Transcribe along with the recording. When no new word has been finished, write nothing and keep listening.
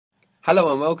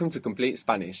Hello and welcome to Complete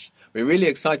Spanish. We're really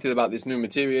excited about this new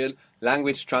material,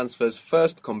 Language Transfer's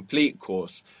first complete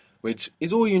course, which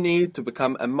is all you need to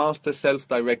become a master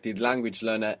self-directed language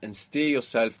learner and steer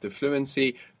yourself to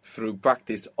fluency through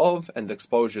practice of and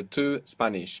exposure to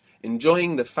Spanish,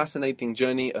 enjoying the fascinating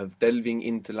journey of delving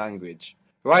into language.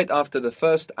 Right after the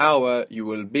first hour, you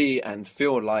will be and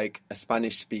feel like a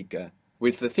Spanish speaker.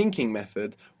 With the thinking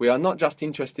method, we are not just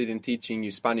interested in teaching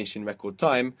you Spanish in record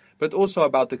time, but also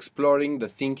about exploring the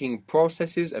thinking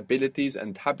processes, abilities,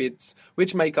 and habits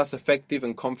which make us effective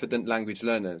and confident language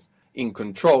learners, in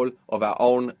control of our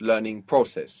own learning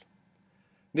process.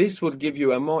 This will give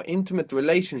you a more intimate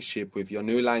relationship with your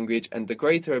new language and the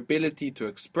greater ability to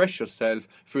express yourself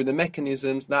through the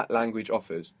mechanisms that language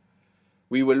offers.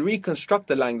 We will reconstruct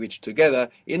the language together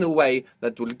in a way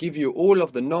that will give you all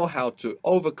of the know-how to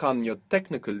overcome your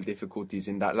technical difficulties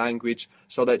in that language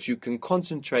so that you can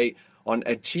concentrate on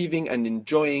achieving and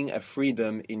enjoying a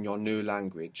freedom in your new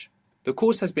language. The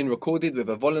course has been recorded with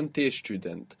a volunteer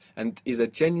student and is a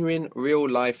genuine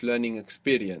real-life learning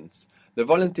experience. The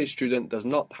volunteer student does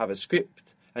not have a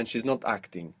script and she's not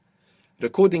acting.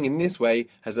 Recording in this way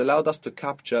has allowed us to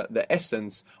capture the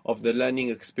essence of the learning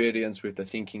experience with the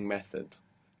thinking method.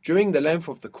 During the length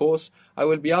of the course, I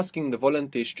will be asking the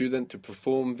volunteer student to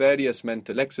perform various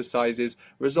mental exercises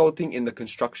resulting in the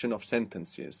construction of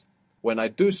sentences. When I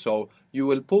do so, you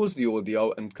will pause the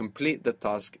audio and complete the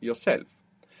task yourself,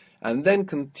 and then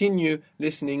continue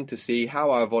listening to see how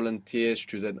our volunteer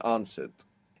student answered.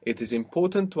 It is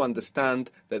important to understand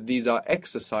that these are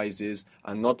exercises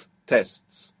and not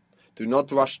tests. Do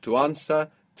not rush to answer,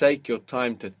 take your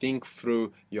time to think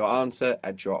through your answer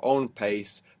at your own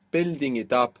pace, building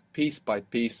it up piece by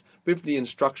piece with the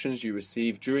instructions you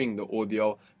receive during the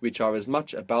audio, which are as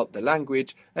much about the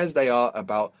language as they are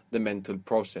about the mental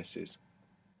processes.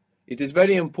 It is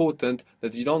very important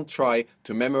that you don't try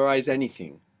to memorize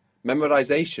anything.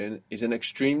 Memorization is an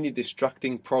extremely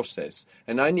distracting process,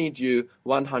 and I need you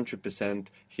 100%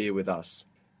 here with us.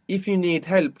 If you need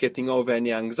help getting over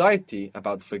any anxiety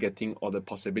about forgetting or the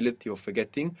possibility of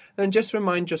forgetting, then just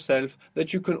remind yourself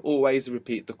that you can always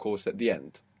repeat the course at the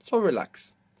end. So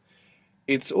relax.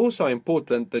 It's also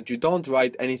important that you don't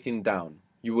write anything down.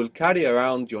 You will carry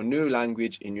around your new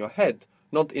language in your head,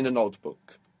 not in a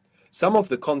notebook. Some of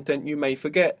the content you may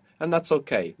forget, and that's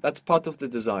okay. That's part of the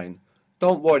design.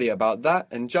 Don't worry about that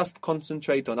and just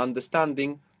concentrate on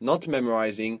understanding, not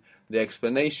memorizing, the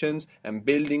explanations and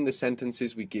building the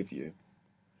sentences we give you.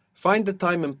 Find the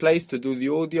time and place to do the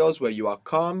audios where you are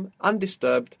calm,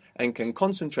 undisturbed, and can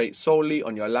concentrate solely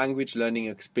on your language learning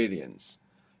experience.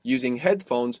 Using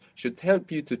headphones should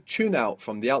help you to tune out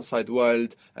from the outside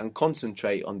world and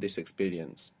concentrate on this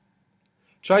experience.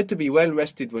 Try to be well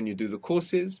rested when you do the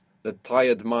courses. The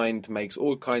tired mind makes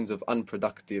all kinds of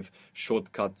unproductive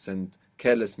shortcuts and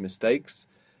careless mistakes.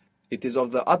 It is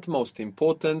of the utmost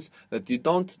importance that you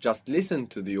don't just listen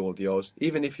to the audios,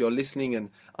 even if you're listening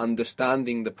and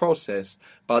understanding the process,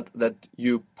 but that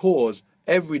you pause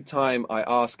every time I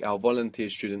ask our volunteer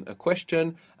student a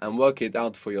question and work it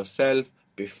out for yourself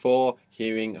before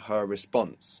hearing her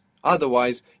response.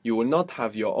 Otherwise, you will not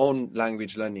have your own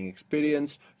language learning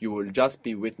experience, you will just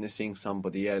be witnessing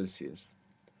somebody else's.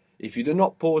 If you do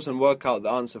not pause and work out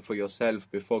the answer for yourself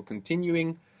before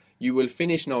continuing, you will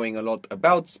finish knowing a lot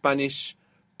about Spanish,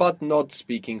 but not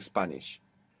speaking Spanish.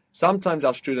 Sometimes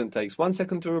our student takes 1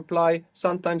 second to reply,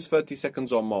 sometimes 30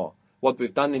 seconds or more. What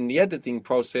we've done in the editing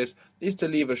process is to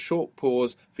leave a short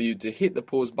pause for you to hit the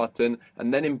pause button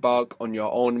and then embark on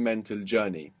your own mental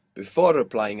journey, before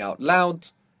replying out loud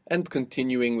and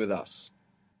continuing with us.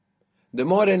 The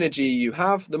more energy you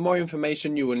have, the more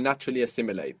information you will naturally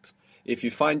assimilate. If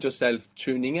you find yourself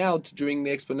tuning out during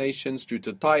the explanations due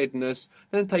to tiredness,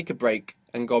 then take a break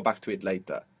and go back to it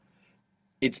later.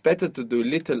 It's better to do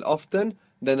little often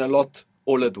than a lot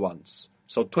all at once.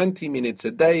 So 20 minutes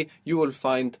a day you will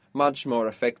find much more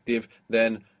effective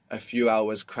than a few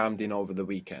hours crammed in over the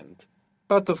weekend.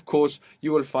 But of course,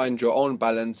 you will find your own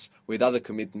balance with other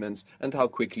commitments and how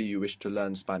quickly you wish to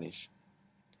learn Spanish.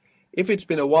 If it's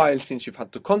been a while since you've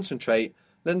had to concentrate,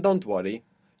 then don't worry.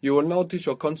 You will notice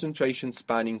your concentration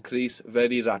span increase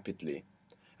very rapidly.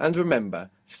 And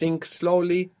remember, think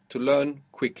slowly to learn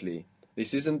quickly.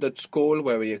 This isn't at school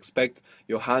where we expect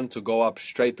your hand to go up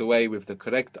straight away with the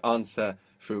correct answer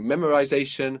through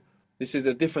memorization. This is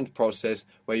a different process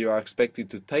where you are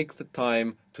expected to take the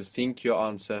time to think your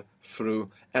answer through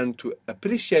and to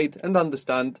appreciate and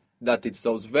understand that it's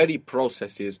those very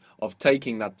processes of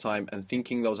taking that time and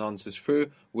thinking those answers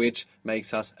through which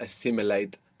makes us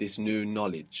assimilate this new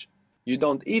knowledge. You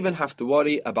don't even have to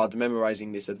worry about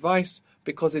memorizing this advice,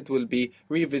 because it will be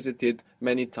revisited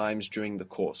many times during the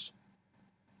course.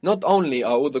 Not only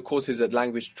are all the courses at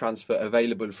Language Transfer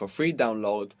available for free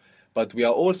download, but we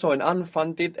are also an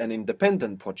unfunded and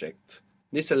independent project.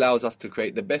 This allows us to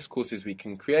create the best courses we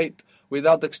can create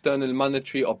without external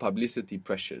monetary or publicity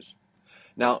pressures.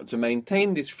 Now, to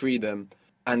maintain this freedom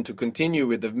and to continue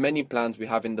with the many plans we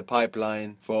have in the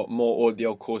pipeline for more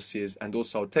audio courses and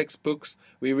also textbooks,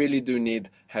 we really do need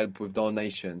help with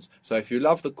donations. So if you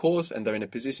love the course and are in a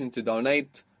position to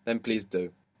donate, then please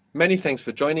do. Many thanks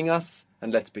for joining us,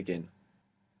 and let's begin.